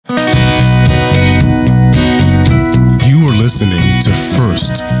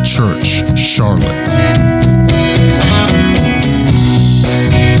Church, Charlotte.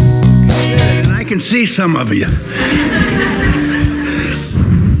 And I can see some of you.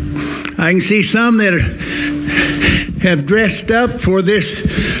 I can see some that have dressed up for this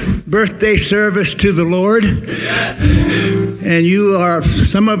birthday service to the Lord. And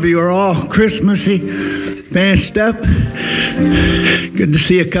some of you are all Christmassy, fanced up. Good to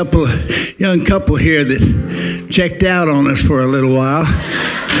see a young couple here that checked out on us for a little while.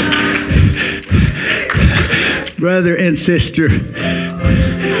 Brother and Sister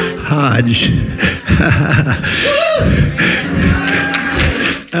Hodge.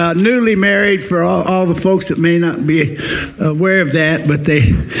 Newly married, for all the folks that may not be aware of that, but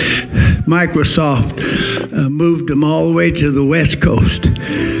Microsoft moved them all the way to the West Coast.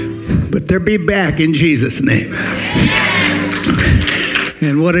 But they'll be back in Jesus' name.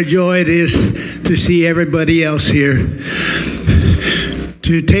 And what a joy it is to see everybody else here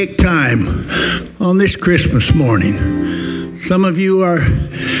to take time on this Christmas morning. Some of you are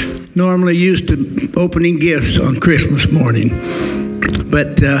normally used to opening gifts on Christmas morning.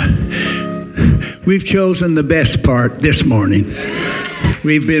 But we've chosen the best part this morning.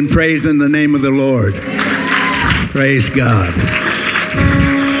 We've been praising the name of the Lord. Praise God.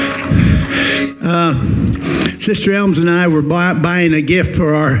 Sister Elms and I were buying a gift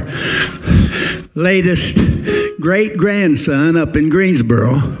for our latest great-grandson up in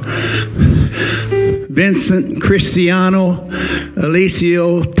Greensboro, Vincent Cristiano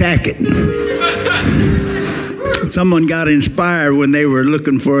Alicio Tackett. Someone got inspired when they were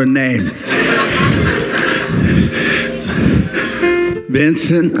looking for a name.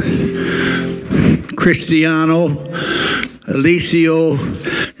 Vincent Cristiano Alicio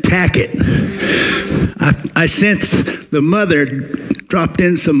Tackett. I sense the mother dropped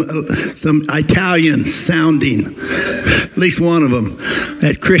in some Italian sounding, at least one of them,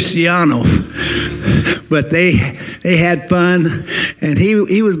 at Cristiano. But they had fun, and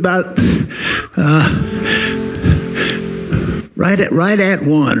he was about right at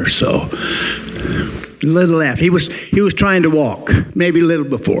one or so. A little after. He was trying to walk, maybe a little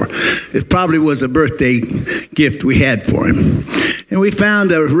before. It probably was a birthday gift we had for him. And we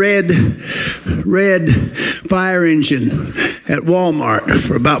found a red fire engine at Walmart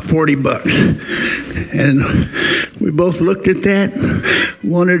for about $40. And we both looked at that,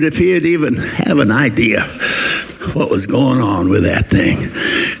 wondered if he'd even have an idea what was going on with that thing.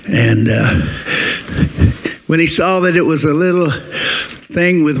 And when he saw that it was a little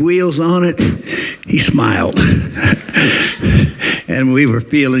thing with wheels on it, he smiled. And we were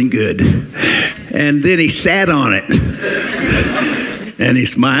feeling good. And then he sat on it. And he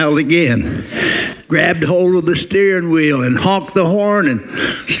smiled again. Grabbed hold of the steering wheel and honked the horn and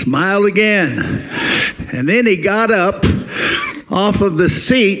smiled again. And then he got up off of the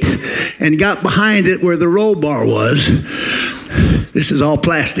seat and got behind it where the roll bar was. This is all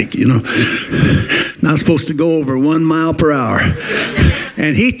plastic, you know. Not supposed to go over 1 mile per hour.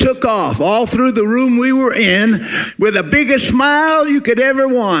 And he took off all through the room we were in with the biggest smile you could ever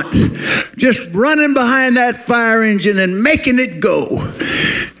want. Just running behind that fire engine and making it go.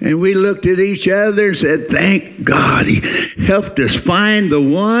 And we looked at each other and said, thank God he helped us find the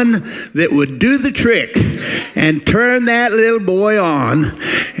one that would do the trick and turn that little boy on.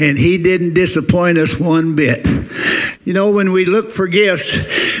 And he didn't disappoint us one bit. You know, when we look for gifts,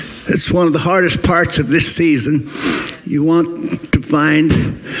 it's one of the hardest parts of this season. You want to find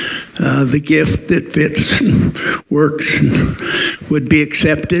the gift that fits and works and would be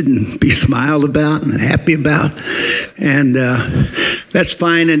accepted and be smiled about and happy about. And that's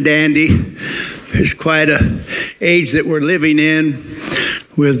fine and dandy. It's quite an age that we're living in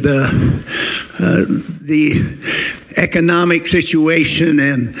with the economic situation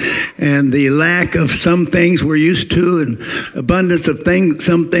and the lack of some things we're used to and abundance of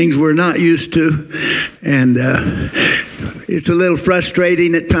some things we're not used to. And it's a little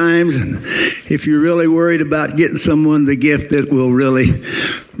frustrating at times. And if you're really worried about getting someone the gift that will really,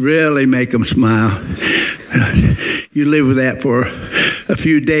 really make them smile, you live with that for a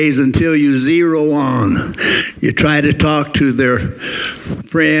few days until you zero on. You try to talk to their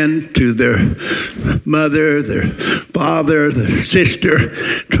friend, to their mother, their father, their sister.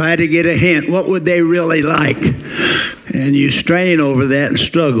 Try to get a hint. What would they really like? And you strain over that and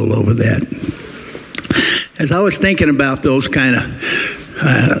struggle over that. As I was thinking about those kind of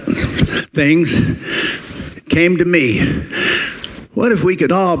things, it came to me, what if we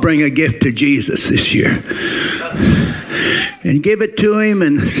could all bring a gift to Jesus this year? And give it to him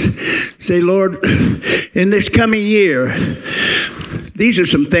and say, Lord, in this coming year, these are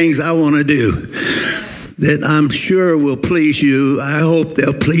some things I want to do. that I'm sure will please you. I hope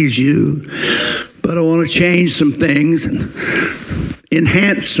they'll please you. But I want to change some things and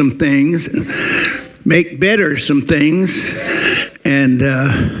enhance some things and make better some things. And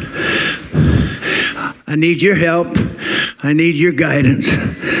I need your help. I need your guidance.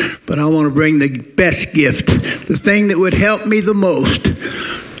 But I want to bring the best gift, the thing that would help me the most,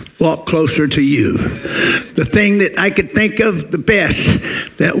 walk closer to you. The thing that I could think of the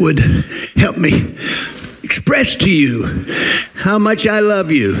best that would help me express to you how much I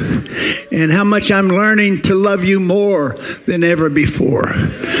love you and how much I'm learning to love you more than ever before.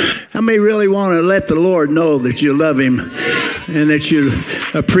 How many really want to let the Lord know that you love him and that you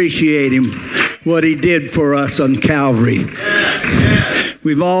appreciate him, what he did for us on Calvary?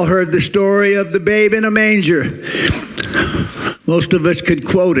 We've all heard the story of the babe in a manger. Most of us could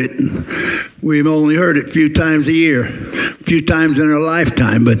quote it. We've only heard it a few times a year, a few times in our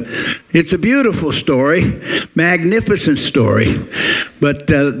lifetime. But it's a beautiful story, magnificent story. But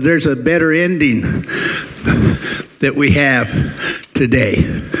there's a better ending that we have today.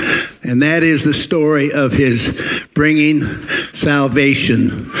 And that is the story of his bringing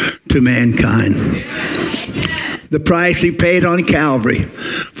salvation to mankind. The price he paid on Calvary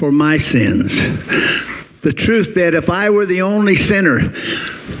for my sins. The truth that if I were the only sinner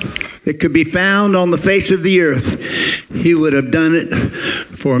that could be found on the face of the earth, he would have done it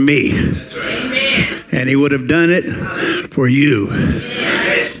for me. That's right. And he would have done it for you.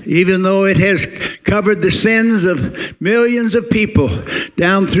 Yes. Even though it has covered the sins of millions of people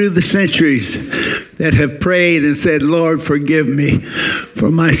down through the centuries that have prayed and said, Lord, forgive me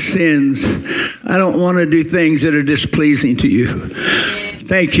for my sins. I don't want to do things that are displeasing to you.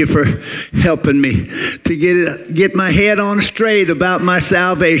 Thank you for helping me to get my head on straight about my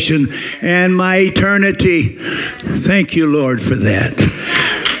salvation and my eternity. Thank you, Lord, for that.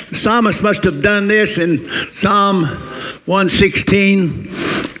 The psalmist must have done this in Psalm 116,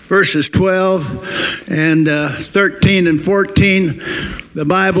 verses 12 and 13 and 14. The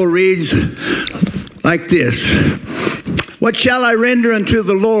Bible reads like this. What shall I render unto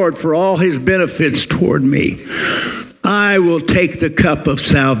the Lord for all his benefits toward me? I will take the cup of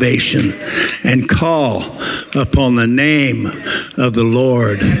salvation and call upon the name of the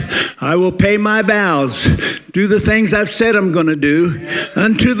Lord. I will pay my vows, do the things I've said I'm going to do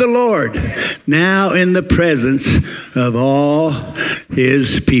unto the Lord, now in the presence of all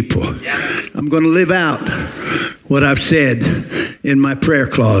his people. I'm going to live out what I've said in my prayer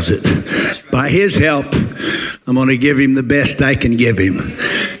closet. By his help, I'm going to give him the best I can give him.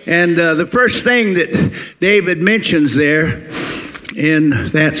 And the first thing that David mentions there in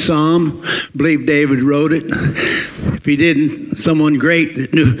that psalm, I believe David wrote it. If he didn't, someone great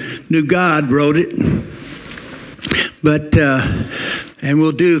that knew God wrote it. But, and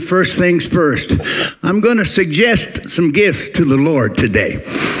we'll do first things first. I'm going to suggest some gifts to the Lord today.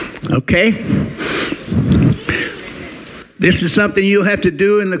 Okay? This is something you'll have to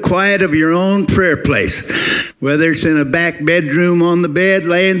do in the quiet of your own prayer place. Whether it's in a back bedroom on the bed,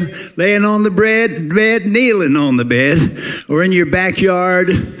 laying on the bed, kneeling on the bed, or in your backyard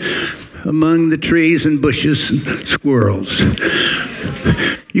among the trees and bushes and squirrels.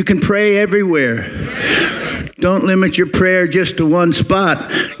 You can pray everywhere. Don't limit your prayer just to one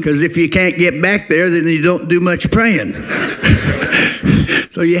spot, because if you can't get back there, then you don't do much praying.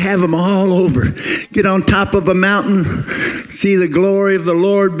 So you have them all over. Get on top of a mountain, see the glory of the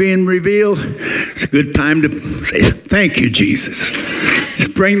Lord being revealed. It's a good time to say, thank you, Jesus.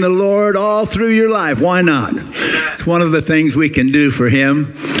 Just bring the Lord all through your life. Why not? It's one of the things we can do for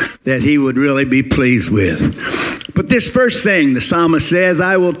him that he would really be pleased with. But this first thing, the psalmist says,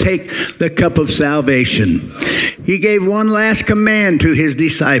 I will take the cup of salvation. He gave one last command to his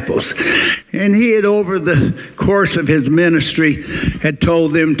disciples. And he had, over the course of his ministry, had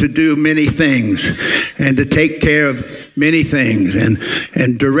told them to do many things and to take care of many things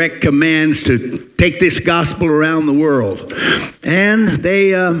and direct commands to take this gospel around the world. And they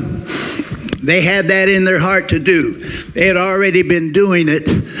had that in their heart to do. They had already been doing it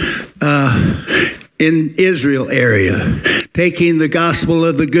in Israel area, taking the gospel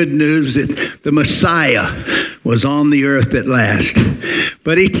of the good news that the Messiah was on the earth at last.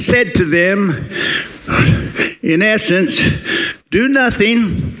 But he said to them, in essence, do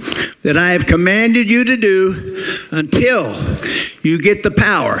nothing that I have commanded you to do until you get the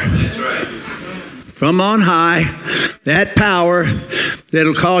power. That's right. From on high, that power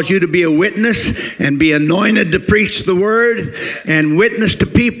that'll cause you to be a witness and be anointed to preach the word and witness to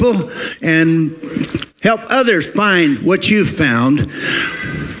people and help others find what you've found.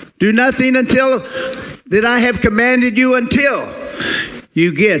 Do nothing until that I have commanded you until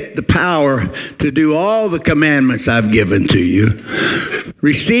you get the power to do all the commandments I've given to you.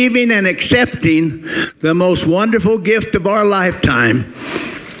 Receiving and accepting the most wonderful gift of our lifetime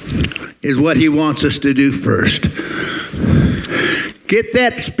is what he wants us to do first. Get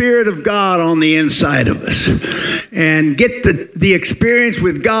that Spirit of God on the inside of us and get the experience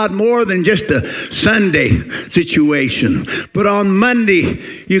with God more than just a Sunday situation. But on Monday,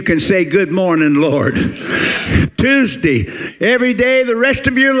 you can say, "Good morning, Lord." Tuesday, every day, the rest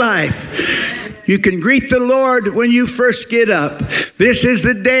of your life, you can greet the Lord when you first get up. This is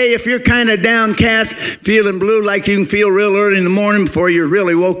the day, if you're kind of downcast, feeling blue, like you can feel real early in the morning before you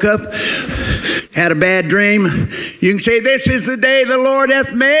really woke up, had a bad dream, you can say, "This is the day the Lord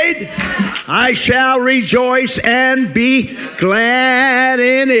hath made. I shall rejoice and be glad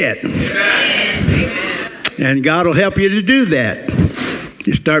in it." And God will help you to do that.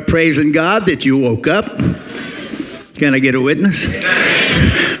 You start praising God that you woke up. Can I get a witness?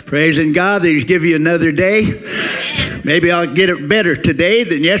 Praising God that he's given you another day. Maybe I'll get it better today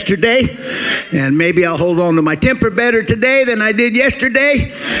than yesterday. And maybe I'll hold on to my temper better today than I did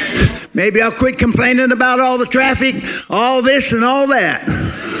yesterday. Maybe I'll quit complaining about all the traffic, all this and all that.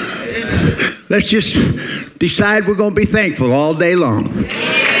 Let's just decide we're going to be thankful all day long.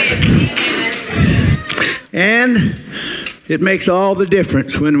 And it makes all the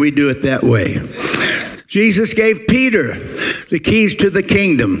difference when we do it that way. Jesus gave Peter the keys to the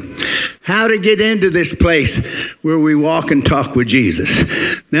kingdom, how to get into this place where we walk and talk with Jesus.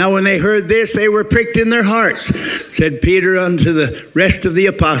 Now when they heard this, they were pricked in their hearts. Said Peter unto the rest of the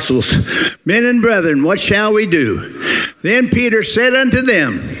apostles, "Men and brethren, what shall we do?" Then Peter said unto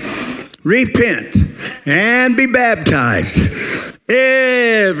them, "Repent and be baptized,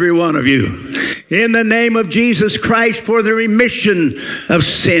 every one of you, in the name of Jesus Christ for the remission of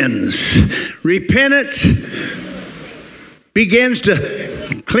sins." Repentance begins to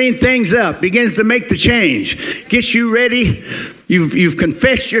clean things up, begins to make the change, gets you ready. You've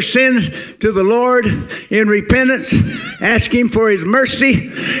confessed your sins to the Lord in repentance, ask him for his mercy,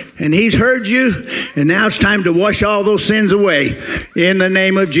 and he's heard you, and now it's time to wash all those sins away in the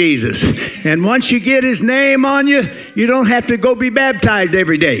name of Jesus. And once you get his name on you, you don't have to go be baptized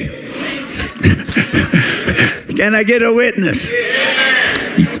every day. Can I get a witness?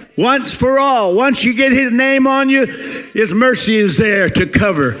 Once for all, once you get his name on you, his mercy is there to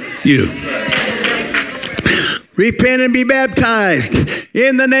cover you. Repent and be baptized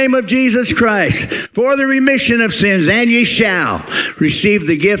in the name of Jesus Christ for the remission of sins, and ye shall receive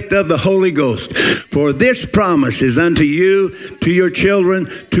the gift of the Holy Ghost. For this promise is unto you, to your children,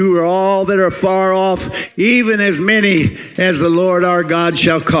 to all that are far off, even as many as the Lord our God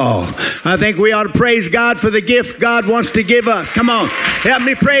shall call. I think we ought to praise God for the gift God wants to give us. Come on, help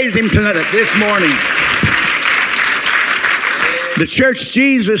me praise him tonight, this morning. The church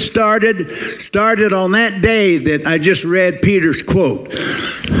Jesus started on that day that I just read Peter's quote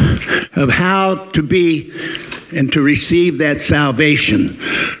of how to be and to receive that salvation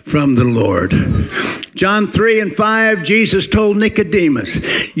from the Lord. John 3:5, Jesus told Nicodemus,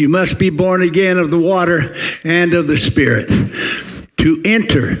 "You must be born again of the water and of the Spirit to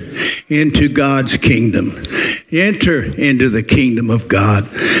enter into God's kingdom." Enter into the kingdom of God.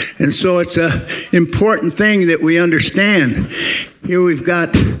 And so it's an important thing that we understand. Here we've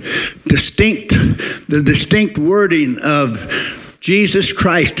got the distinct wording of Jesus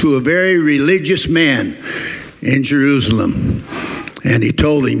Christ to a very religious man in Jerusalem. And he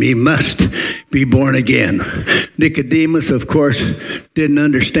told him he must be born again. Nicodemus, of course, didn't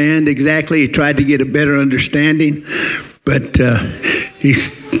understand exactly. He tried to get a better understanding, but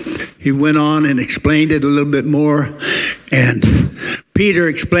he went on and explained it a little bit more. And Peter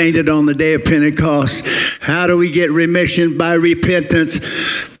explained it on the day of Pentecost. How do we get remission? By repentance,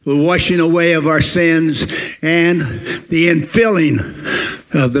 the washing away of our sins, and the infilling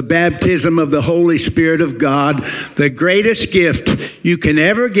of the baptism of the Holy Spirit of God, the greatest gift you can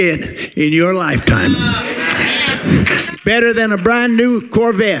ever get in your lifetime. It's better than a brand new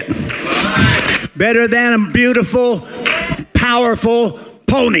Corvette. Better than a beautiful, powerful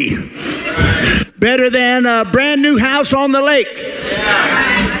pony. Better than a brand new house on the lake.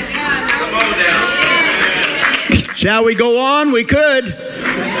 Shall we go on? We could.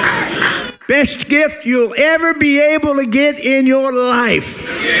 Best gift you'll ever be able to get in your life.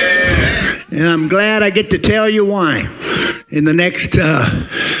 And I'm glad I get to tell you why in the next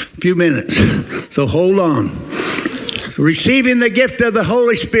few minutes. So hold on. Receiving the gift of the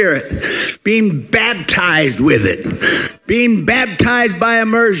Holy Spirit, being baptized with it, being baptized by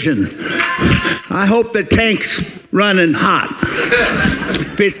immersion. I hope the tank's running hot.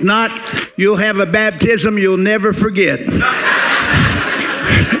 If it's not, you'll have a baptism you'll never forget.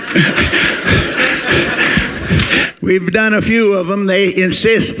 We've done a few of them. They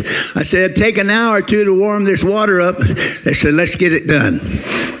insist. I said, take an hour or two to warm this water up. They said, let's get it done.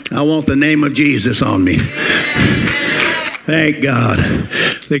 I want the name of Jesus on me. Thank God.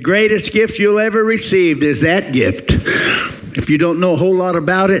 The greatest gift you'll ever receive is that gift. If you don't know a whole lot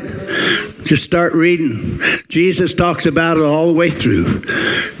about it, just start reading. Jesus talks about it all the way through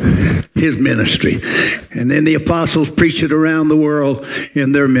his ministry. And then the apostles preach it around the world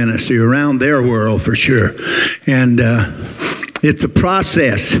in their ministry, around their world for sure. And it's a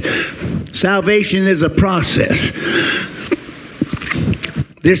process. Salvation is a process.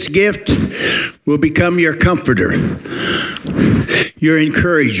 This gift will become your comforter, your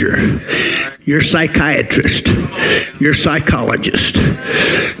encourager, your psychiatrist, your psychologist.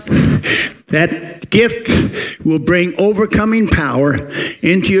 That gift will bring overcoming power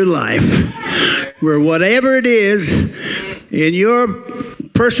into your life, where whatever it is in your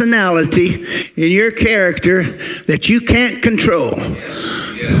personality, in your character, that you can't control,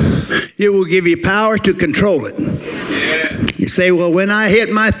 it will give you power to control it. You say, well, when I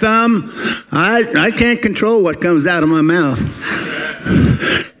hit my thumb, I can't control what comes out of my mouth.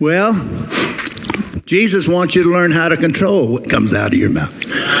 Well, Jesus wants you to learn how to control what comes out of your mouth.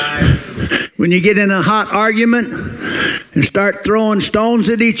 When you get in a hot argument and start throwing stones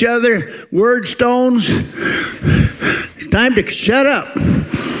at each other, word stones, it's time to shut up.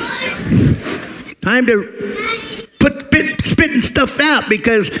 Time to put spitting stuff out,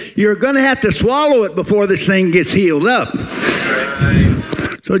 because you're going to have to swallow it before this thing gets healed up.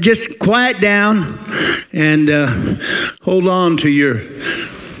 So just quiet down and hold on to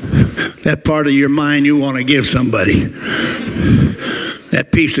that part of your mind you want to give somebody,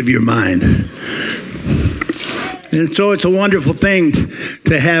 that piece of your mind. And so it's a wonderful thing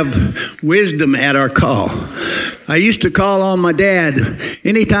to have wisdom at our call. I used to call on my dad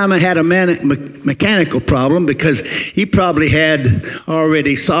anytime I had a mechanical problem, because he probably had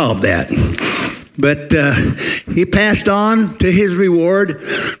already solved that. But he passed on to his reward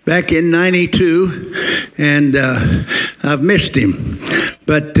back in '92, and I've missed him.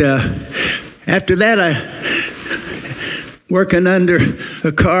 But after that, working under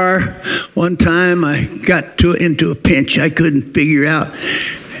a car, one time I got into a pinch I couldn't figure out,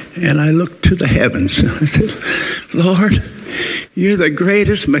 and I looked to the heavens. I said, Lord, you're the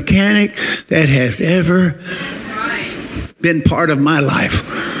greatest mechanic that has ever been part of my life.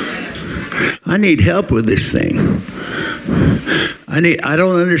 I need help with this thing. I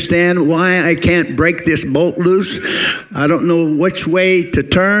don't understand why I can't break this bolt loose. I don't know which way to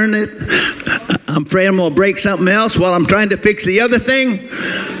turn it. I'm afraid I'm going to break something else while I'm trying to fix the other thing.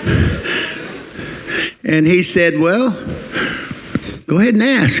 And he said, well, go ahead and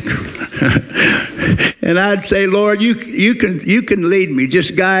ask. And I'd say, Lord, you can lead me.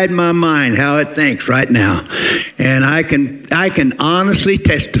 Just guide my mind how it thinks right now. And I can honestly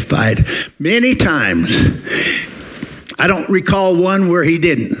testify many times. I don't recall one where he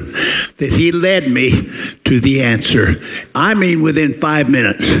didn't, that he led me to the answer. I mean, within 5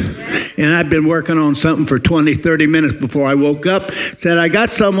 minutes. And I've been working on something for 20, 30 minutes before I woke up. Said, I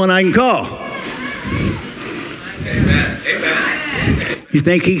got someone I can call. Amen. Amen. You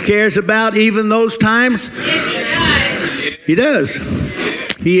think he cares about even those times? Yes, he does. He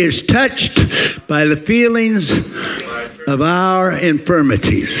does. He is touched by the feelings of our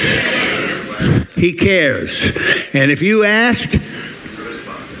infirmities. He cares. And if you ask,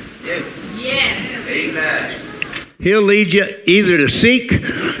 he'll lead you either to seek.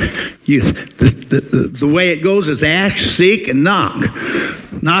 The way it goes is ask, seek, and knock.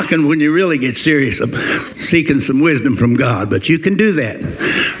 Knocking when you really get serious about seeking some wisdom from God. But you can do that.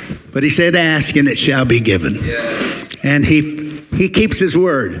 But he said, ask and it shall be given. And he keeps his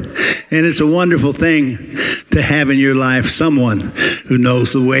word. And it's a wonderful thing to have in your life someone who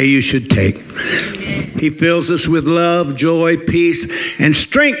knows the way you should take. He fills us with love, joy, peace, and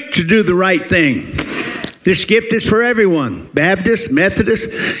strength to do the right thing. This gift is for everyone: Baptist,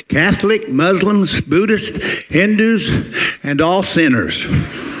 Methodist, Catholic, Muslims, Buddhist, Hindus, and all sinners.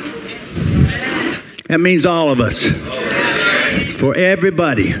 That means all of us. It's for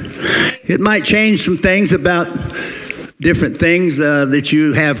everybody. It might change some things about different things that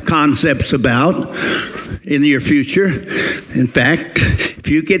you have concepts about in your future. In fact, if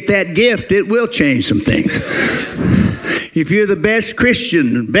you get that gift, it will change some things. If you're the best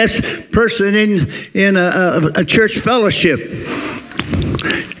Christian, best person in a church fellowship,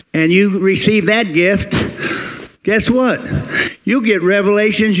 and you receive that gift, guess what? You'll get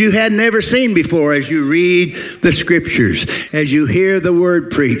revelations you had never seen before as you read the scriptures, as you hear the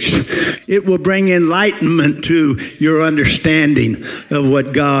word preached. It will bring enlightenment to your understanding of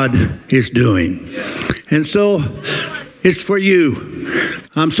what God is doing. And so it's for you.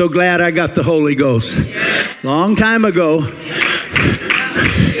 I'm so glad I got the Holy Ghost. Long time ago,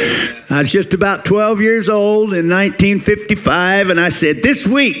 I was just about 12 years old in 1955, and I said, this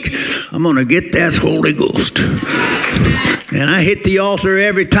week, I'm going to get that Holy Ghost. And I hit the altar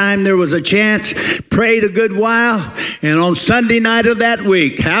every time there was a chance, prayed a good while, and on Sunday night of that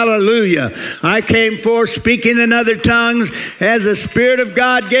week, hallelujah, I came forth speaking in other tongues as the Spirit of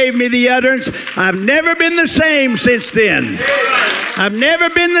God gave me the utterance. I've never been the same since then. I've never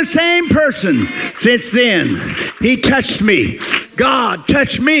been the same person since then. He touched me. God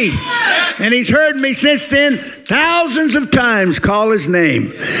touched me. And He's heard me since then thousands of times call His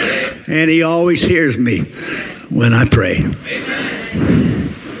name. And He always hears me when I pray.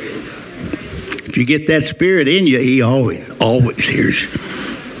 If you get that Spirit in you, He always hears you.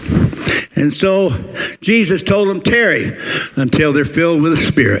 And so Jesus told them, tarry until they're filled with the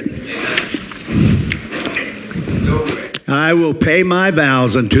Spirit. I will pay my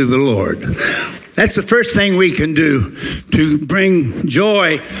vows unto the Lord. That's the first thing we can do to bring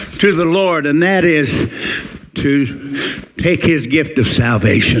joy to the Lord, and that is to take His gift of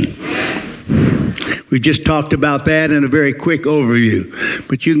salvation. We just talked about that in a very quick overview.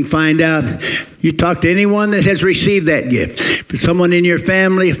 But you can find out, you talk to anyone that has received that gift. If it's someone in your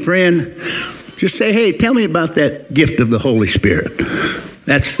family, a friend, just say, hey, tell me about that gift of the Holy Spirit.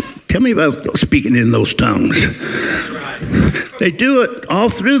 Tell me about speaking in those tongues. They do it all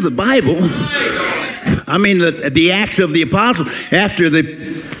through the Bible. I mean, the Acts of the Apostles, after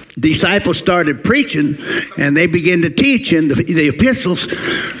the disciples started preaching and they began to teach in the epistles,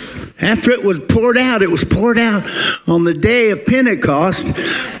 after it was poured out on the day of Pentecost,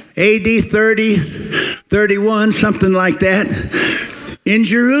 AD 30, 31, something like that, in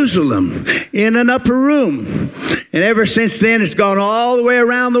Jerusalem, in an upper room. And ever since then, it's gone all the way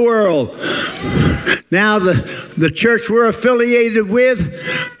around the world. Now the church we're affiliated with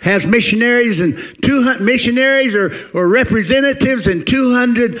has missionaries and 200 missionaries or representatives in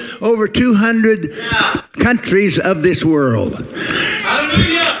over 200 countries of this world.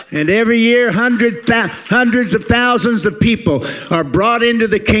 Hallelujah. And every year, hundreds of thousands of people are brought into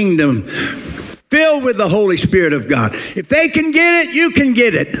the kingdom, filled with the Holy Spirit of God. If they can get it, you can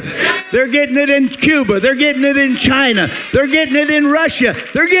get it. They're getting it in Cuba. They're getting it in China. They're getting it in Russia.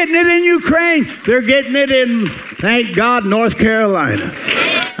 They're getting it in Ukraine. They're getting it in, thank God, North Carolina.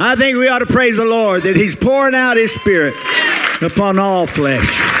 I think we ought to praise the Lord that He's pouring out His Spirit upon all flesh.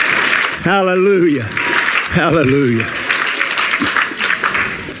 Hallelujah. Hallelujah.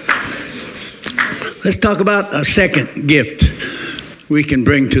 Let's talk about a second gift we can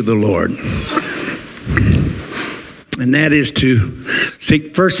bring to the Lord. And that is to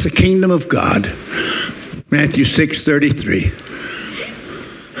seek first the kingdom of God. Matthew 6:33.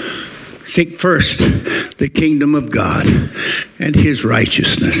 Seek first the kingdom of God and His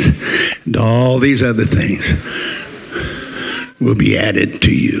righteousness, and all these other things will be added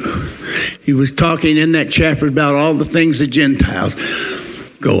to you. He was talking in that chapter about all the things the Gentiles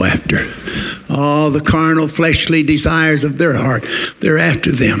go after. All the carnal, fleshly desires of their heart, they're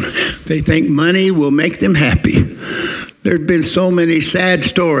after them. They think money will make them happy. There have been so many sad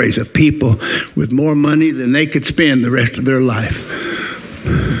stories of people with more money than they could spend the rest of their life.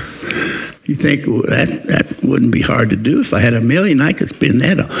 You think, well, that wouldn't be hard to do. If I had $1 million, I could spend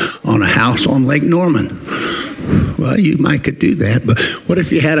that on a house on Lake Norman. Well, you might could do that, but what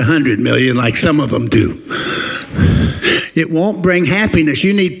if you had 100 million like some of them do? It won't bring happiness.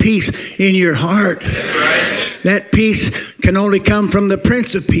 You need peace in your heart. That's right. That peace can only come from the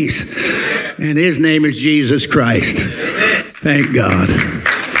Prince of Peace, and His name is Jesus Christ. Thank God.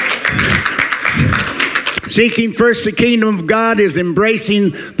 Seeking first the kingdom of God is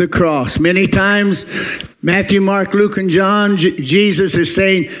embracing the cross. Many times, Matthew, Mark, Luke, and John, Jesus is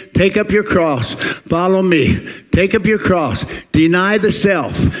saying, take up your cross, follow me. Take up your cross, deny the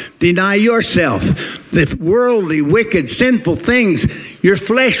self, deny yourself, the worldly, wicked, sinful things your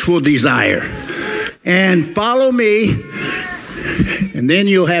flesh will desire. And follow me, and then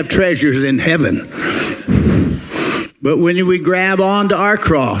you'll have treasures in heaven. But when we grab onto our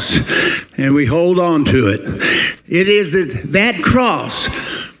cross and we hold on to it, it is that cross,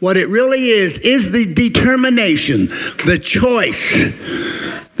 what it really is the determination, the choice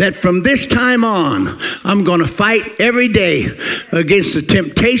that from this time on, I'm going to fight every day against the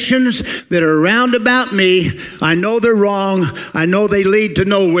temptations that are round about me. I know they're wrong. I know they lead to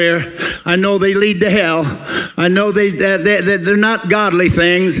nowhere. I know they lead to hell. I know they're not godly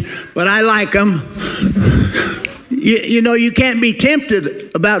things, but I like them. You know, you can't be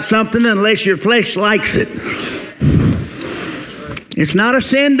tempted about something unless your flesh likes it. It's not a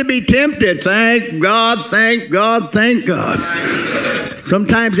sin to be tempted. Thank God, thank God, thank God.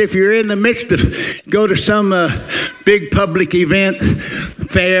 Sometimes if you're in the midst of, go to some big public event,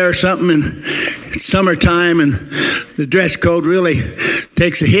 fair or something, and it's summertime, and the dress code really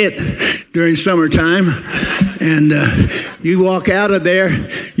takes a hit during summertime, and you walk out of there,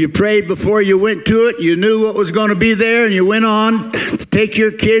 you prayed before you went to it, you knew what was going to be there, and you went on to take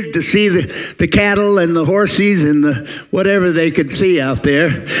your kids to see the cattle and the horses and the whatever they could see out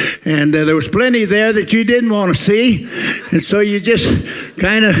there, and there was plenty there that you didn't want to see, and so you just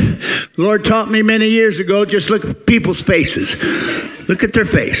kind of, the Lord taught me many years ago, just look at people's faces. Look at their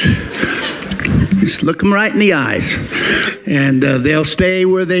face. Just look them right in the eyes, and they'll stay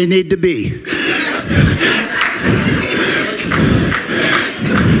where they need to be.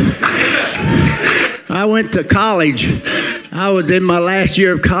 I went to college. I was in my last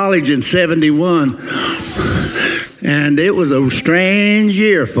year of college in 71. And it was a strange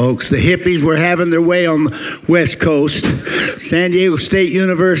year, folks. The hippies were having their way on the West Coast. San Diego State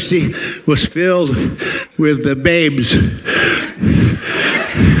University was filled with the babes.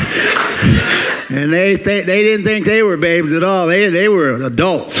 And they didn't think they were babes at all. They were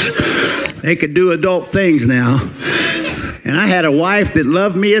adults. They could do adult things now. And I had a wife that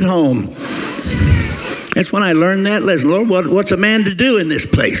loved me at home. That's when I learned that lesson. Lord, what's a man to do in this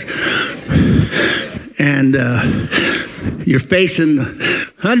place? And you're facing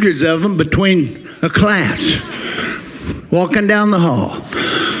hundreds of them between a class, walking down the hall.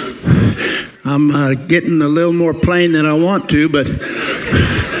 I'm getting a little more plain than I want to, but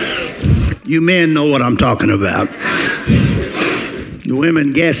you men know what I'm talking about. The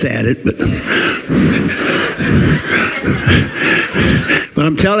women guess at it, but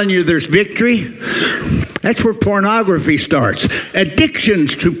I'm telling you, there's victory. That's where pornography starts.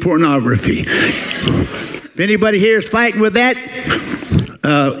 Addictions to pornography. If anybody here is fighting with that,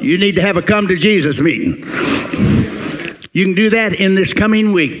 you need to have a come to Jesus meeting. You can do that in this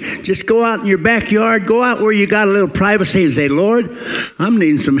coming week. Just go out in your backyard, go out where you got a little privacy and say, Lord, I'm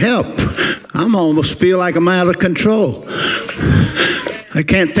needing some help. I'm almost feel like I'm out of control. I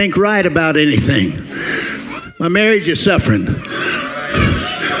can't think right about anything. My marriage is suffering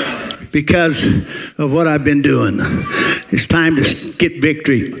because of what I've been doing. It's time to get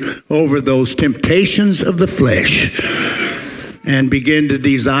victory over those temptations of the flesh and begin to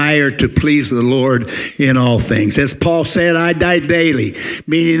desire to please the Lord in all things. As Paul said, I die daily,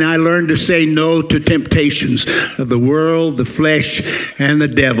 meaning I learn to say no to temptations of the world, the flesh, and the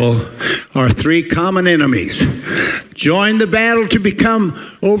devil, our three common enemies. Join the battle to become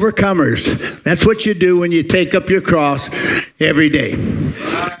overcomers. That's what you do when you take up your cross every day.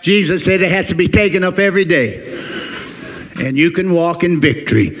 Jesus said it has to be taken up every day. And you can walk in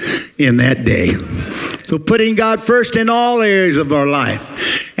victory in that day. So putting God first in all areas of our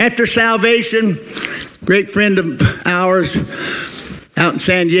life. After salvation, great friend of ours out in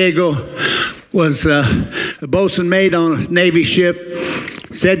San Diego was a bosun mate on a Navy ship.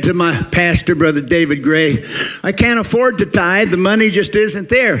 Said to my pastor, Brother David Gray, I can't afford to tithe. The money just isn't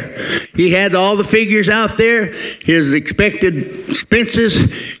there. He had all the figures out there, his expected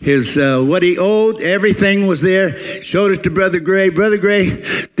expenses, his what he owed, everything was there. Showed it to Brother Gray. Brother Gray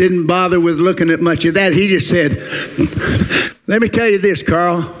didn't bother with looking at much of that. He just said, let me tell you this,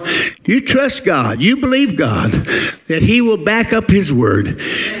 Carl. You trust God. You believe God that he will back up his word.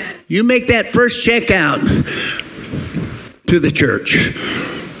 You make that first check out to the church.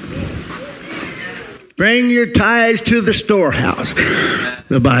 Bring your tithes to the storehouse,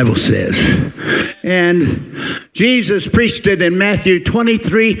 the Bible says. And Jesus preached it in Matthew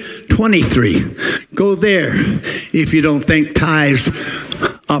 23:23. Go there if you don't think tithes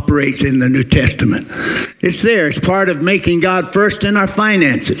operates in the New Testament. It's there. It's part of making God first in our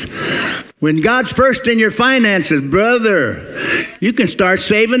finances. When God's first in your finances, brother, you can start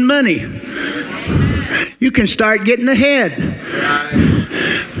saving money. You can start getting ahead.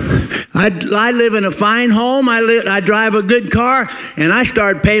 I live in a fine home. I drive a good car, and I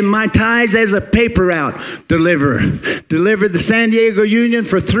start paying my tithes as a paper route deliverer. Delivered the San Diego Union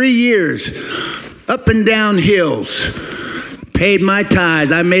for 3 years, up and down hills. Paid my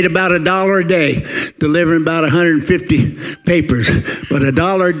tithes. I made about $1 a day, delivering about 150 papers. But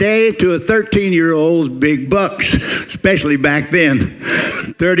 $1 a day to a 13-year-old's big bucks, especially back then.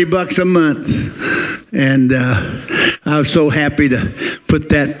 $30 a month. And I was so happy to put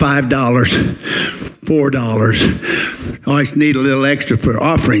that $5, $4 Always need a little extra for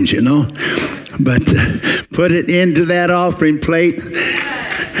offerings, you know. But put it into that offering plate.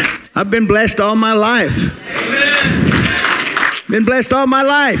 I've been blessed all my life. Been blessed all my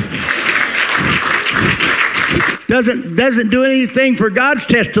life. Doesn't do anything for God's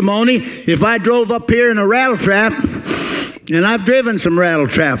testimony if I drove up here in a rattle trap, and I've driven some rattle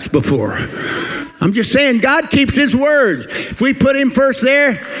traps before. I'm just saying God keeps his words. If we put him first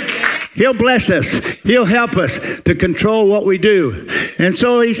there, he'll bless us. He'll help us to control what we do. And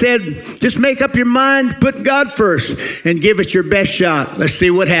so he said, just make up your mind, put God first, and give it your best shot. Let's see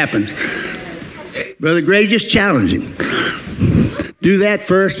what happens. Brother Gray, just challenge him. Do that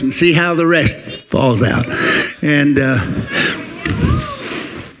first and see how the rest falls out. And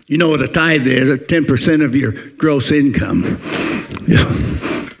you know what a tithe is, 10% of your gross income.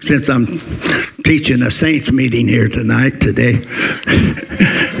 Since I'm teaching a saints meeting here today.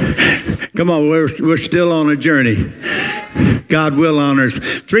 Come on, we're still on a journey. God will honor us.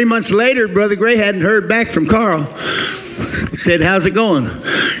 3 months later, Brother Gray hadn't heard back from Carl. He said, how's it going?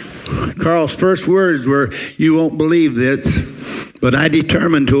 Carl's first words were, you won't believe this, but I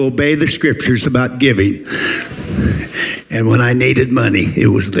determined to obey the scriptures about giving. And when I needed money, it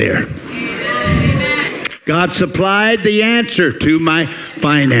was there. God supplied the answer to my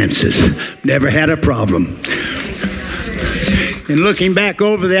finances. Never had a problem. And looking back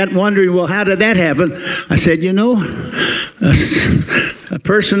over that, wondering, well, how did that happen? I said, you know, a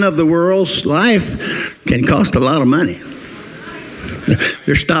person of the world's life can cost a lot of money.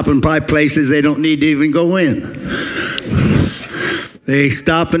 They're stopping by places they don't need to even go in. They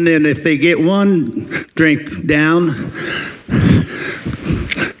stop, and then if they get one drink down,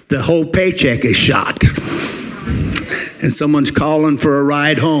 the whole paycheck is shot. And someone's calling for a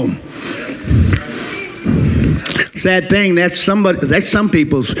ride home. Sad thing, that's some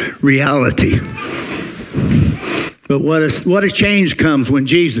people's reality. But what a change comes when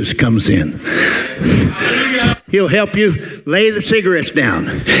Jesus comes in. He'll help you lay the cigarettes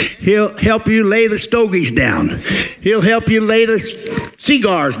down. He'll help you lay the stogies down. He'll help you lay the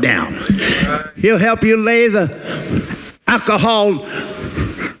cigars down. He'll help you lay the alcohol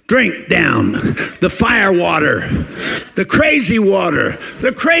drink down, the fire water, the crazy water,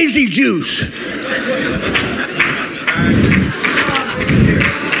 the crazy juice.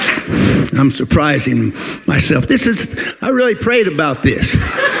 I'm surprising myself. I really prayed about this.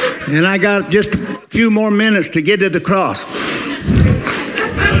 And I got just a few more minutes to get it across.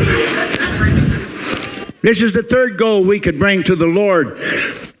 This is the third goal we could bring to the Lord.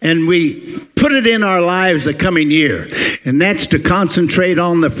 And we put it in our lives the coming year. And that's to concentrate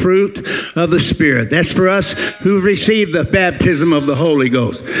on the fruit of the Spirit. That's for us who've received the baptism of the Holy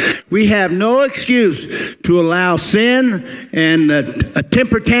Ghost. We have no excuse to allow sin and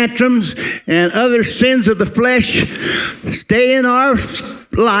temper tantrums and other sins of the flesh stay in our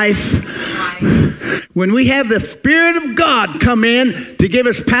life. When we have the Spirit of God come in to give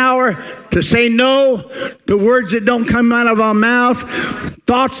us power to say no to words that don't come out of our mouth,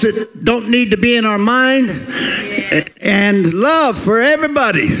 thoughts that don't need to be in our mind, and love for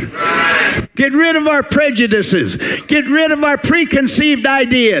everybody. Get rid of our prejudices. Get rid of our preconceived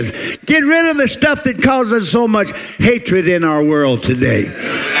ideas. Get rid of the stuff that causes so much hatred in our world today.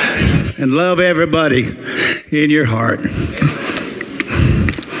 And love everybody in your heart.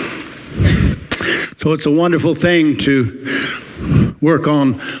 So it's a wonderful thing to work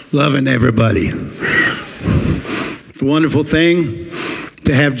on loving everybody. It's a wonderful thing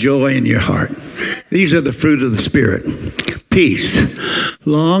to have joy in your heart. These are the fruit of the Spirit. Peace,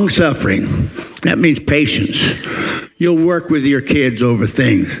 long-suffering. That means patience. You'll work with your kids over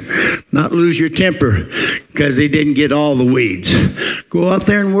things. Not lose your temper because they didn't get all the weeds. Go out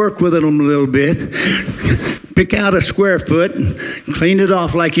there and work with them a little bit. Pick out a square foot and clean it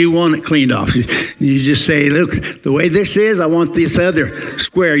off like you want it cleaned off. You just say, look, the way this is, I want this other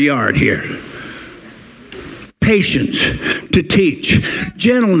square yard here. Patience to teach,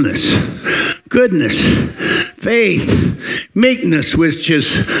 gentleness, goodness, faith, meekness, which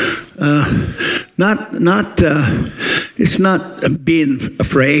is it's not being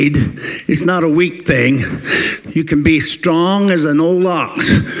afraid. It's not a weak thing. You can be strong as an old ox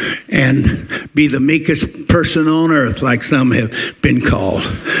and be the meekest person on earth, like some have been called.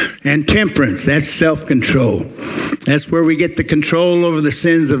 And temperance, that's self-control. That's where we get the control over the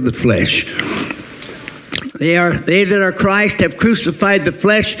sins of the flesh. They that are Christ have crucified the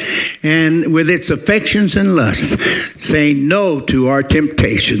flesh and with its affections and lusts, saying no to our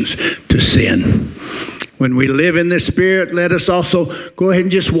temptations to sin. When we live in the Spirit, let us also go ahead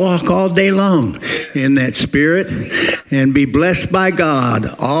and just walk all day long in that Spirit and be blessed by God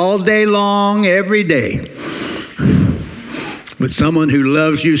all day long, every day. with someone who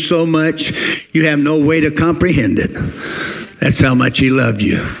loves you so much, you have no way to comprehend it. That's how much he loved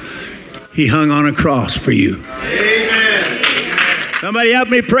you. He hung on a cross for you. Amen. Somebody help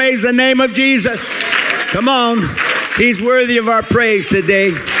me praise the name of Jesus. Come on. He's worthy of our praise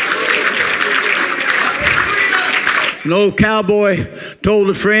today. An old cowboy told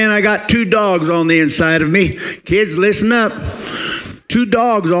a friend, I got 2 dogs on the inside of me. Kids, listen up. 2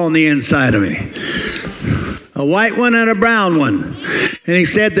 dogs on the inside of me. A white one and a brown one. And he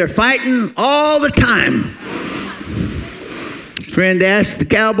said, they're fighting all the time. His friend asked the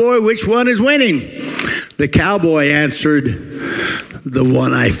cowboy, which one is winning? The cowboy answered, the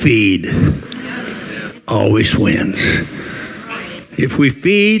one I feed always wins. If we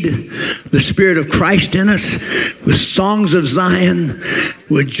feed the Spirit of Christ in us with songs of Zion,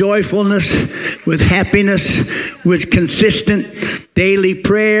 with joyfulness, with happiness, with consistent daily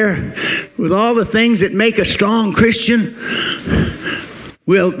prayer, with all the things that make a strong Christian,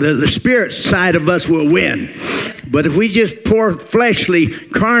 the Spirit side of us will win. But if we just pour fleshly,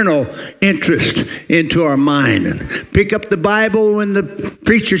 carnal interest into our mind and pick up the Bible when the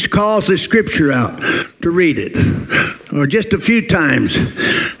preacher calls the scripture out to read it, or just a few times,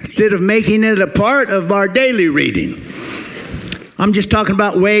 instead of making it a part of our daily reading. I'm just talking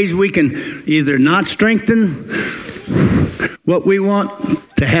about ways we can either not strengthen what we want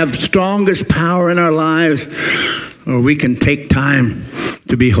to have strongest power in our lives, or we can take time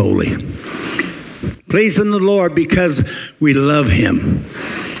to be holy. Pleasing the Lord because we love him.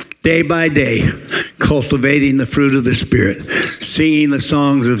 Day by day, cultivating the fruit of the Spirit, singing the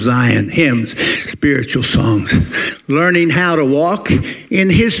songs of Zion, hymns, spiritual songs, learning how to walk in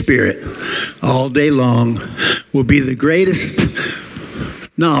his Spirit all day long will be the greatest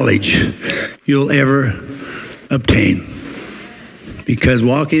knowledge you'll ever obtain. Because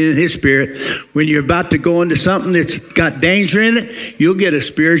walking in his Spirit, when you're about to go into something that's got danger in it, you'll get a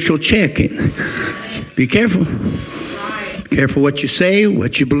spiritual checking. Be careful. Be careful what you say,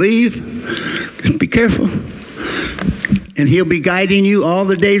 what you believe. Just be careful. And he'll be guiding you all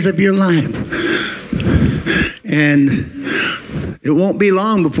the days of your life. And it won't be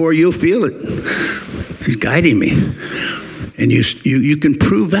long before you'll feel it. He's guiding me. And you can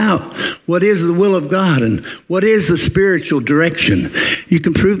prove out what is the will of God and what is the spiritual direction. You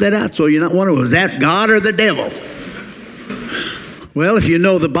can prove that out. So you're not wondering, was that God or the devil? Well, if you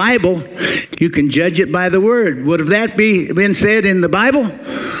know the Bible, you can judge it by the Word. Would have that been said in the Bible?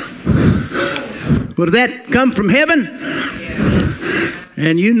 Would have that come from heaven?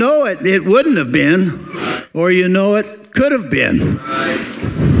 And you know it wouldn't have been, or you know it could have been.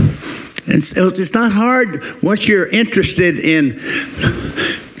 And so it's not hard once you're interested in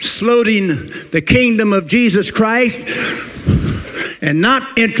saluting the kingdom of Jesus Christ and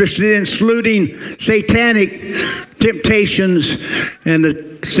not interested in saluting satanic temptations and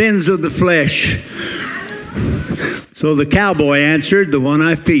the sins of the flesh. So the cowboy answered, the one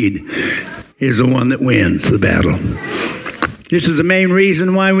I feed is the one that wins the battle. This is the main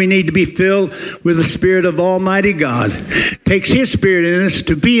reason why we need to be filled with the Spirit of Almighty God. It takes his Spirit in us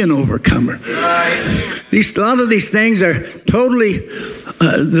to be an overcomer. A lot of these things are totally,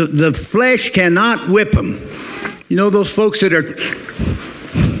 the flesh cannot whip them. You know those folks that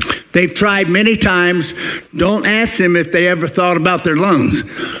they've tried many times. Don't ask them if they ever thought about their lungs.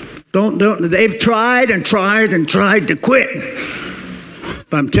 They've tried and tried and tried to quit.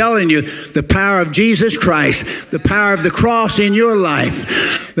 But I'm telling you, the power of Jesus Christ, the power of the cross in your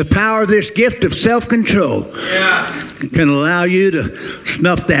life, the power of this gift of self-control can allow you to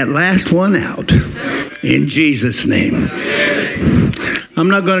snuff that last one out in Jesus' name. I'm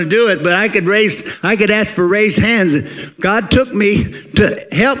not going to do it, but I could ask for raised hands. God took me to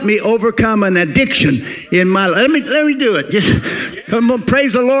help me overcome an addiction in my life. Let me do it. Just come on,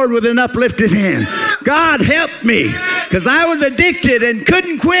 praise the Lord with an uplifted hand. God helped me because I was addicted and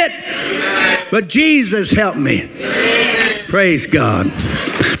couldn't quit, but Jesus helped me. Praise God.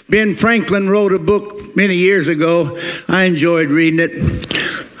 Ben Franklin wrote a book many years ago. I enjoyed reading it.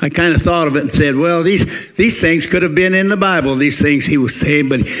 I kind of thought of it and said, well, these things could have been in the Bible, these things he was saying,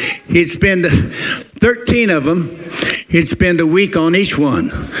 but he'd spend 13 of them. He'd spend a week on each one.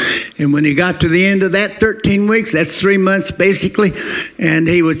 And when he got to the end of that 13 weeks, that's 3 months basically, and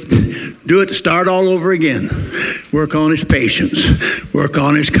he would do it, start all over again. Work on his patience, work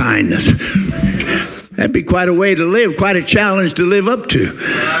on his kindness. That'd be quite a way to live, quite a challenge to live up to.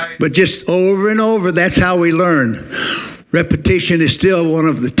 But just over and over, that's how we learn. Repetition is still one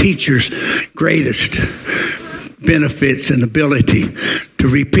of the teacher's greatest benefits and ability to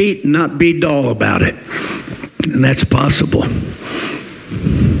repeat and not be dull about it. And that's possible.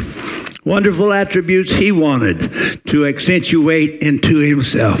 Wonderful attributes he wanted to accentuate into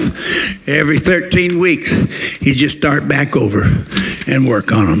himself. Every 13 weeks, he'd just start back over and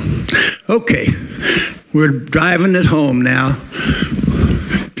work on them. Okay, we're driving it home now,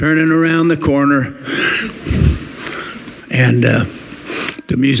 turning around the corner, and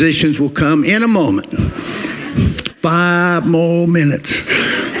the musicians will come in a moment. 5 more minutes.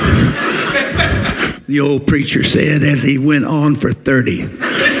 The old preacher said as he went on for 30.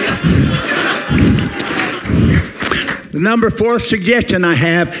 The number 4th suggestion I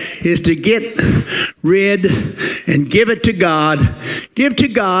have is to get rid and give it to God. Give to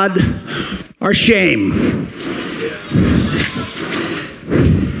God our shame.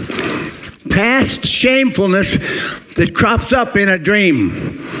 Past shamefulness that crops up in a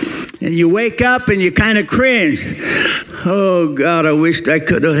dream. And you wake up and you kind of cringe. Oh, God, I wished I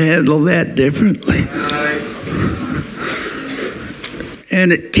could have handled that differently.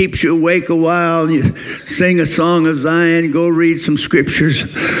 And it keeps you awake a while. And you sing a song of Zion, go read some scriptures.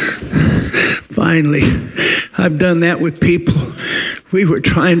 Finally, I've done that with people. We were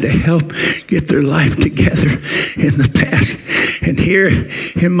trying to help get their life together in the past. And here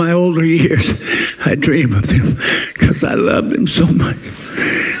in my older years, I dream of them because I love them so much.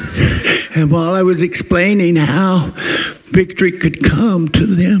 And while I was explaining how victory could come to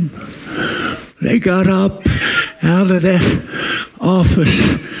them, they got up out of that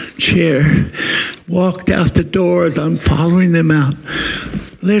office chair, walked out the door as I'm following them out.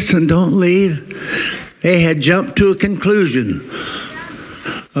 Listen, don't leave. They had jumped to a conclusion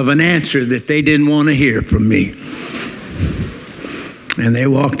of an answer that they didn't want to hear from me. And they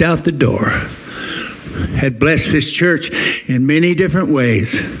walked out the door, had blessed this church in many different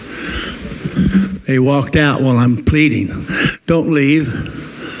ways. They walked out while I'm pleading, don't leave.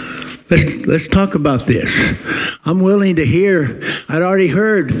 Let's talk about this. I'm willing to hear. I'd already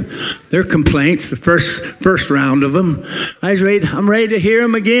heard their complaints, the first round of them. I'm ready to hear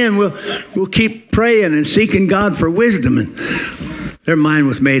them again. We'll keep praying and seeking God for wisdom. And their mind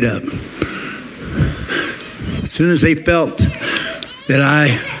was made up. As soon as they felt that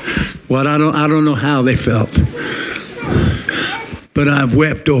I don't know how they felt, but I've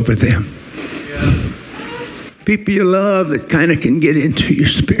wept over them. People you love that kind of can get into your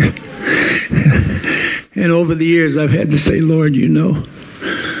spirit. And over the years, I've had to say, Lord, you know,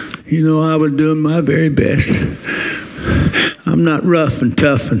 I was doing my very best. I'm not rough and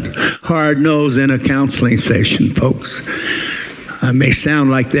tough and hard-nosed in a counseling session, folks. I may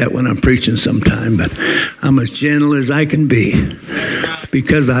sound like that when I'm preaching sometime, but I'm as gentle as I can be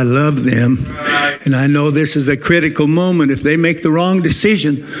because I love them. And I know this is a critical moment. If they make the wrong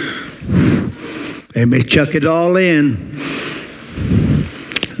decision, they may chuck it all in.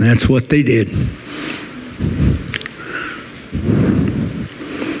 And that's what they did.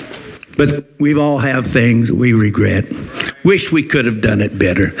 But we've all have things we regret. Wish we could have done it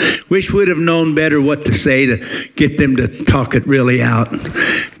better. Wish we'd have known better what to say to get them to talk it really out and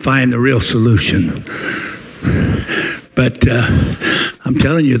find the real solution. But I'm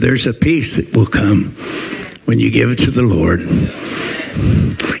telling you, there's a peace that will come when you give it to the Lord.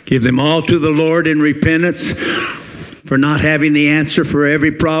 Give them all to the Lord in repentance for not having the answer for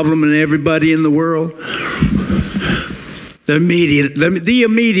every problem and everybody in the world. The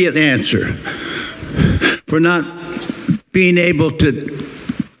immediate answer for not being able to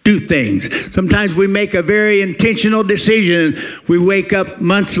do things. Sometimes we make a very intentional decision. We wake up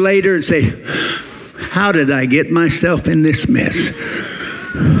months later and say, how did I get myself in this mess?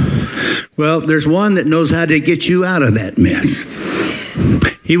 Well, there's one that knows how to get you out of that mess.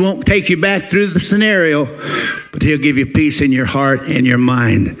 He won't take you back through the scenario, but he'll give you peace in your heart and your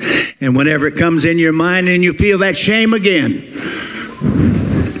mind. And whenever it comes in your mind and you feel that shame again,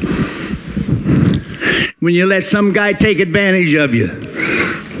 when you let some guy take advantage of you,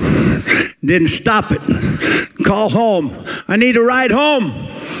 didn't stop it, call home. I need a ride home.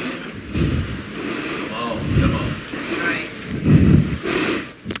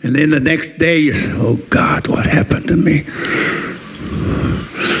 And then the next day, you say, oh God, what happened to me?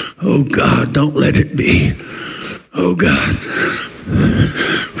 Oh God, don't let it be. Oh God.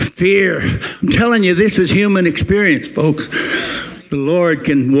 Fear. I'm telling you, this is human experience, folks. The Lord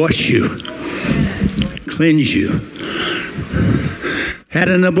can wash you, cleanse you. Had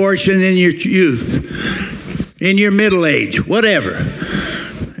an abortion in your youth, in your middle age, whatever.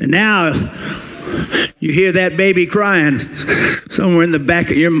 And now you hear that baby crying somewhere in the back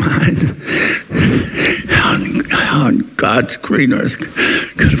of your mind. How on God's green earth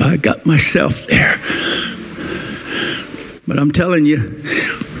could have I got myself there? But I'm telling you,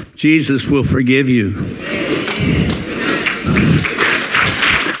 Jesus will forgive you.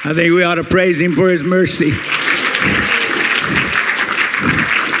 I think we ought to praise him for his mercy.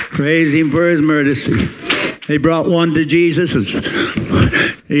 Praise him for his mercy. They brought one to Jesus as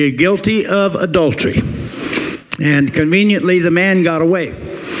guilty of adultery. And conveniently, the man got away.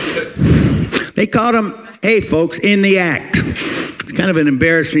 They caught him, hey, folks, in the act. It's kind of an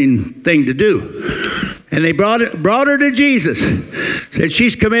embarrassing thing to do. And they brought her to Jesus. Said,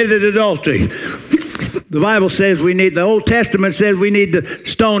 she's committed adultery. The Bible says the Old Testament says we need to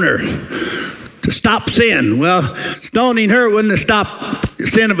stone her to stop sin. Well, stoning her wouldn't have stopped the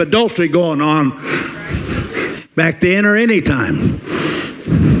sin of adultery going on back then or any time.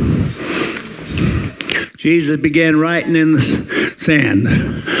 Jesus began writing in the sand.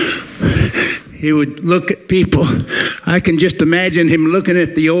 He would look at people. I can just imagine him looking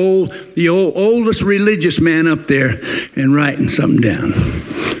at the oldest religious man up there and writing something down.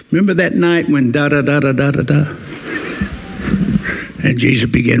 Remember that night when da-da-da-da-da-da-da? And Jesus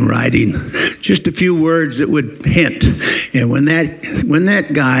began writing just a few words that would hint. And when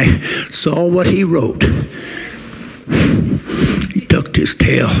that guy saw what he wrote, he tucked his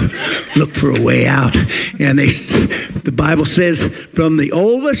tail, looked for a way out. And the Bible says from the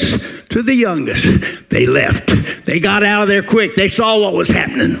oldest to the youngest, they left. They got out of there quick. They saw what was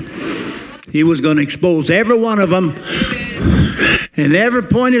happening. He was going to expose every one of them and never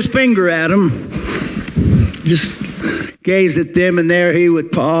point his finger at them. Just gaze at them, and there he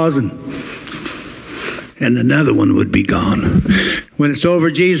would pause, and another one would be gone. When it's over,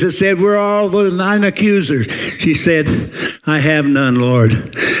 Jesus said, where are all the 9 accusers? She said, I have none, Lord.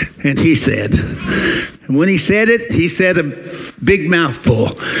 And he said, and when he said it, he said a big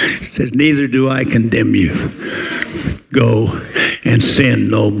mouthful. He says, neither do I condemn you. Go and sin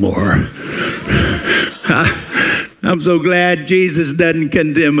no more. I'm so glad Jesus doesn't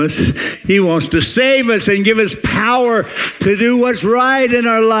condemn us. He wants to save us and give us power to do what's right in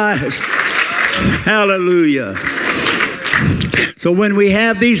our lives. Hallelujah. So when we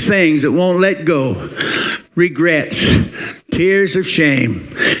have these things that won't let go, regrets, tears of shame,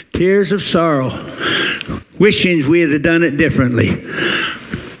 tears of sorrow, wishings we had done it differently.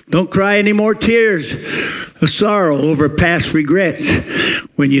 Don't cry any more tears of sorrow over past regrets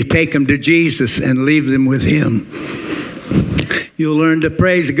when you take them to Jesus and leave them with him. You'll learn to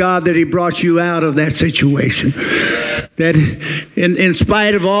praise God that he brought you out of that situation. That in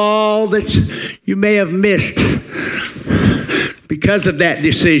spite of all that you may have missed because of that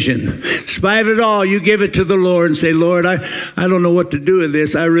decision, in spite of it all, you give it to the Lord and say, Lord, I don't know what to do with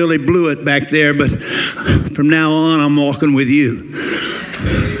this. I really blew it back there, but from now on, I'm walking with you.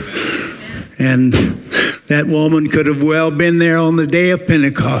 And that woman could have well been there on the day of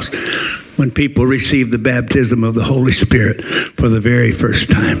Pentecost when people received the baptism of the Holy Spirit for the very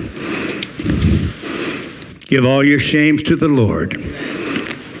first time. Give all your shames to the Lord.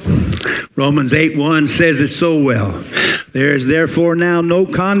 Romans 8:1 says it so well. There is therefore now no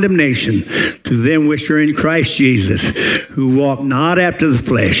condemnation to them which are in Christ Jesus, who walk not after the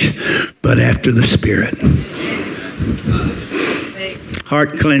flesh, but after the Spirit.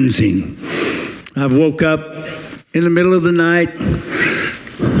 Heart cleansing. I've woke up in the middle of the night,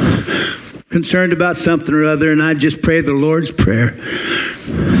 concerned about something or other, and I'd just pray the Lord's Prayer.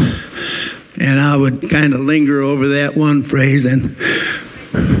 And I would kind of linger over that one phrase, and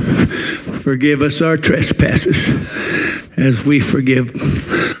forgive us our trespasses as we forgive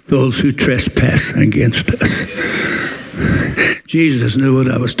those who trespass against us. Jesus knew what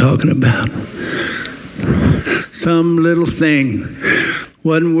I was talking about. Some little thing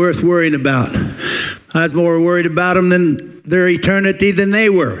wasn't worth worrying about. I was more worried about them than their eternity than they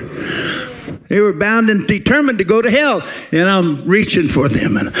were. They were bound and determined to go to hell, and I'm reaching for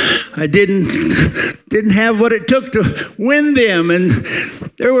them. And I didn't have what it took to win them. And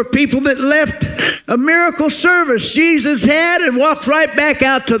there were people that left a miracle service Jesus had and walked right back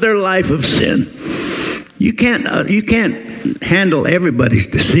out to their life of sin. You can't handle everybody's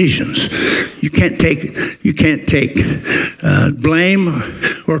decisions. You can't take blame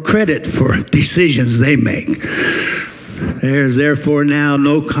or credit for decisions they make. There is therefore now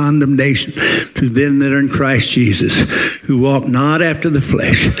no condemnation to them that are in Christ Jesus, who walk not after the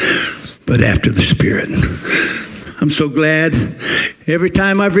flesh, but after the Spirit. I'm so glad every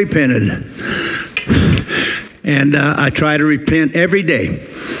time I've repented, and I try to repent every day.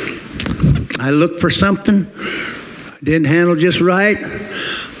 I look for something I didn't handle just right.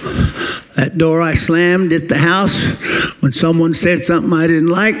 That door I slammed at the house when someone said something I didn't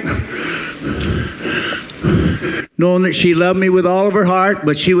like, knowing that she loved me with all of her heart,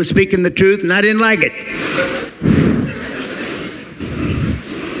 but she was speaking the truth and I didn't like it.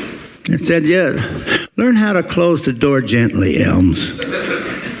 And said, yeah, learn how to close the door gently, Elms.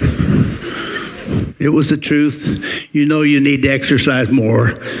 It was the truth. You know you need to exercise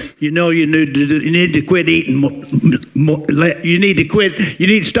more. You know you need to quit eating more. You need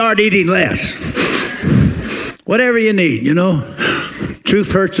to start eating less. Whatever you need,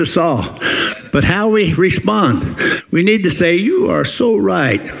 Truth hurts us all. But how we respond, we need to say, you are so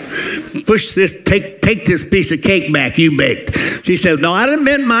right. Push this, take this piece of cake back you baked. She said, no, I didn't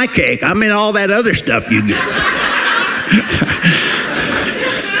mean my cake. I meant all that other stuff you get.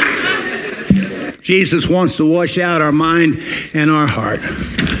 Jesus wants to wash out our mind and our heart.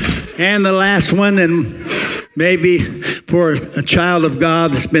 And the last one, and maybe for a child of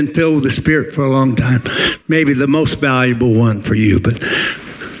God that's been filled with the Spirit for a long time, maybe the most valuable one for you. But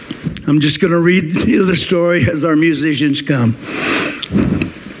I'm just going to read the other story as our musicians come.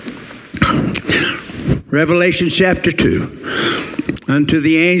 Revelation chapter 2. Unto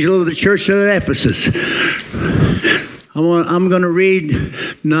the angel of the church of Ephesus. I'm going to read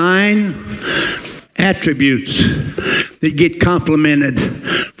 9 attributes that get complimented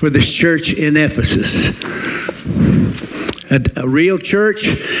for this church in Ephesus. A real church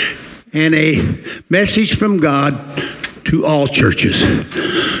and a message from God to all churches.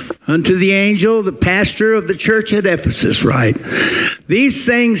 Unto the angel, the pastor of the church at Ephesus, write, these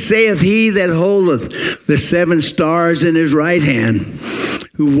things saith he that holdeth the 7 stars in his right hand,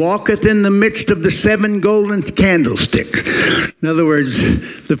 who walketh in the midst of the 7 golden candlesticks. In other words,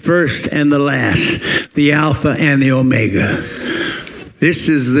 the first and the last, the Alpha and the Omega. This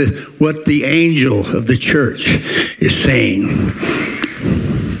is what the angel of the church is saying.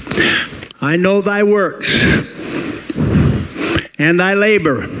 I know thy works, and thy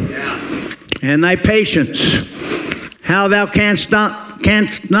labor, and thy patience, how thou canst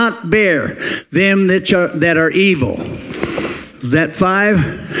not bear them that are evil. That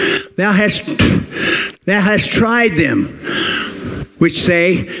 5, thou hast tried them, which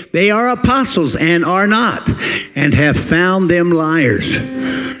say they are apostles and are not, and have found them liars,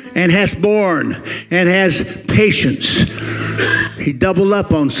 and hast borne, and has patience. He doubled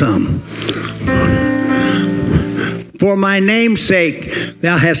up on some. For my name's sake,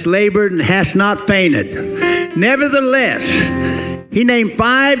 thou hast labored and hast not fainted. Nevertheless, he named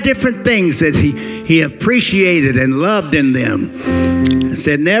 5 different things that he appreciated and loved in them. He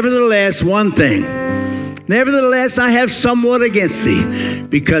said, nevertheless, one thing. Nevertheless, I have somewhat against thee,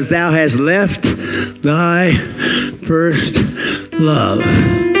 because thou hast left thy first love.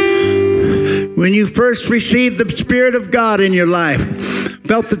 When you first received the Spirit of God in your life,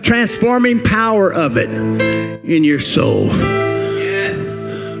 felt the transforming power of it in your soul.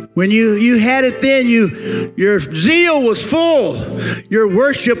 When you had it then, your zeal was full. Your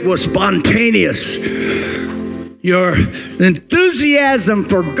worship was spontaneous. Your enthusiasm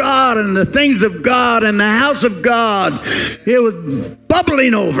for God and the things of God and the house of God, it was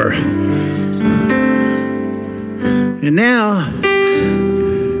bubbling over. And now,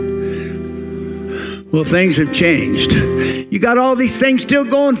 well, things have changed. You got all these things still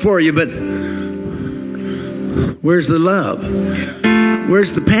going for you, but where's the love?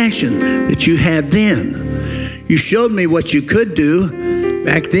 Where's the passion that you had then? You showed me what you could do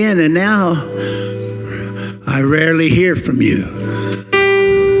back then, and now I rarely hear from you.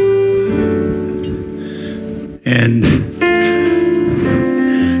 And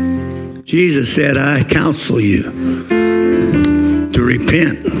Jesus said, I counsel you to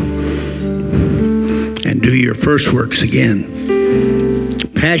repent and do your first works again.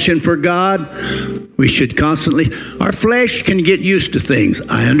 Passion for God, we should constantly, our flesh can get used to things.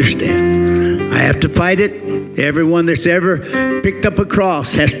 I understand. I have to fight it. Everyone that's ever picked up a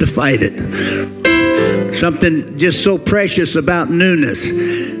cross has to fight it. Something just so precious about newness.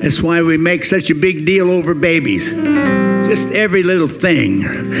 That's why we make such a big deal over babies. Just every little thing.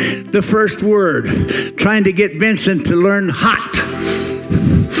 The first word, trying to get Vincent to learn hot.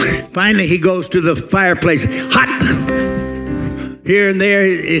 Finally, he goes to the fireplace. Hot. Here and there,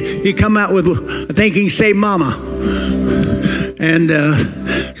 he come out with, I think he can say mama. And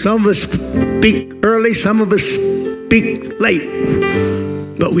some of us speak early, some of us speak late.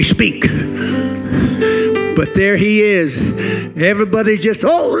 But we speak. But there he is. Everybody just,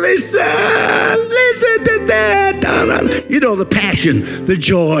 listen to that. You know, the passion, the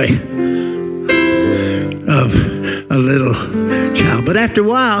joy of a little child. But after a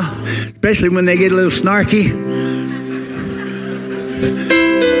while, especially when they get a little snarky,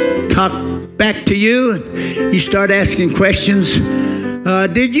 talk back to you, and you start asking questions.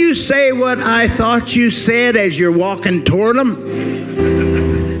 Did you say what I thought you said as you're walking toward them?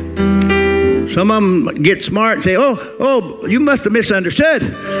 Some of them get smart and say, oh, you must have misunderstood.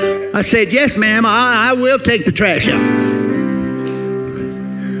 I said, yes, ma'am, I will take the trash out.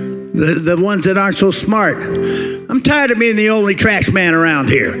 the ones that aren't so smart. I'm tired of being the only trash man around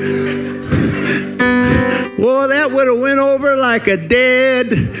here. Well, that would have went over like a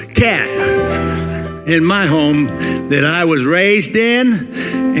dead cat in my home that I was raised in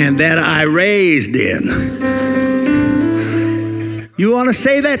and that I raised in. You want to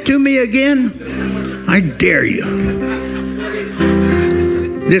say that to me again? I dare you.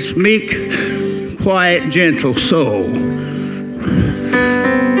 This meek, quiet, gentle soul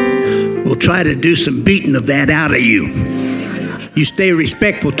will try to do some beating of that out of you. You stay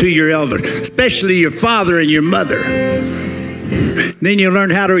respectful to your elders, especially your father and your mother. Then you learn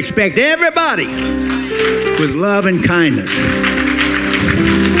how to respect everybody with love and kindness.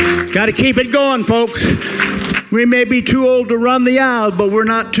 Got to keep it going, folks. We may be too old to run the aisles, but we're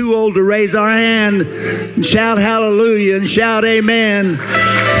not too old to raise our hand and shout hallelujah and shout amen.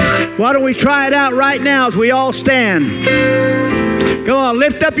 Why don't we try it out right now as we all stand? Come on,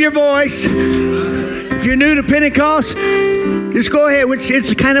 lift up your voice. If you're new to Pentecost, just go ahead.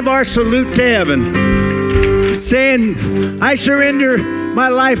 It's kind of our salute to heaven. Saying, I surrender my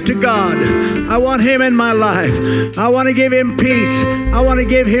life to God. I want Him in my life. I want to give Him peace. I want to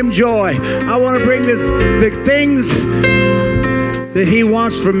give Him joy. I want to bring the things that He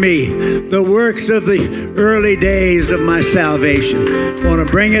wants from me, the works of the early days of my salvation. I want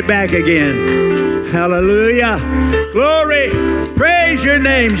to bring it back again. Hallelujah. Glory. Praise your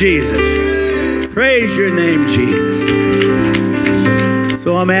name, Jesus. Praise your name, Jesus.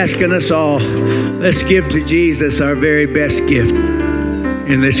 So I'm asking us all, let's give to Jesus our very best gift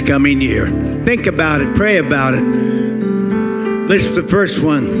in this coming year. Think about it. Pray about it. List the first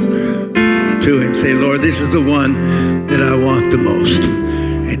one to Him. Say, Lord, this is the one that I want the most.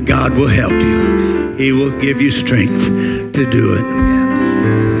 And God will help you. He will give you strength to do it.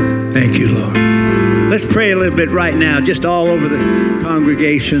 Thank you, Lord. Let's pray a little bit right now, just all over the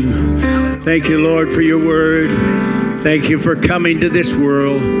congregation. Thank you, Lord, for your word. Thank you for coming to this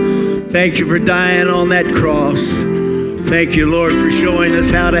world. Thank you for dying on that cross. Thank you, Lord, for showing us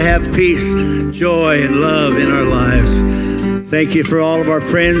how to have peace, joy, and love in our lives. Thank you for all of our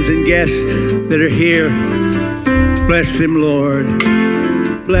friends and guests that are here. Bless them, Lord.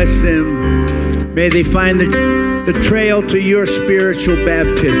 Bless them. May they find the trail to your spiritual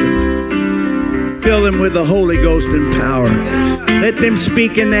baptism. Fill them with the Holy Ghost and power. Let them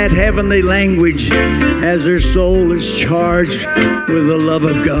speak in that heavenly language as their soul is charged with the love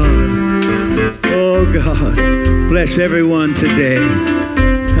of God. Oh, God, bless everyone today.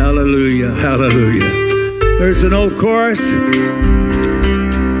 Hallelujah, hallelujah. There's an old chorus.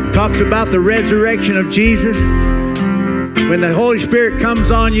 It talks about the resurrection of Jesus. When the Holy Spirit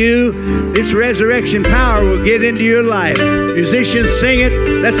comes on you, this resurrection power will get into your life. Musicians, sing it.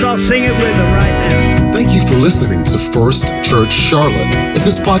 Let's all sing it with them right now. Thank you for listening to First Church Charlotte. If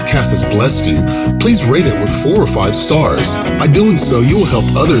this podcast has blessed you, please rate it with 4 or 5 stars. By doing so, you will help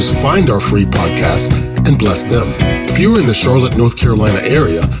others find our free podcast and bless them. If you're in the Charlotte, North Carolina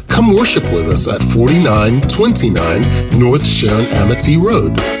area, come worship with us at 4929 North Sharon Amity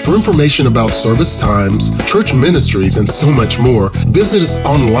Road. For information about service times, church ministries, and so much more, visit us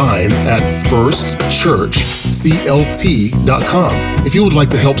online at firstchurchclt.com. If you would like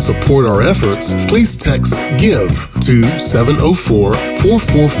to help support our efforts, please text GIVE to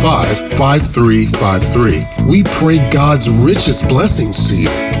 704-445-5353. We pray God's richest blessings to you.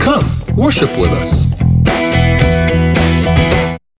 Come, worship with us.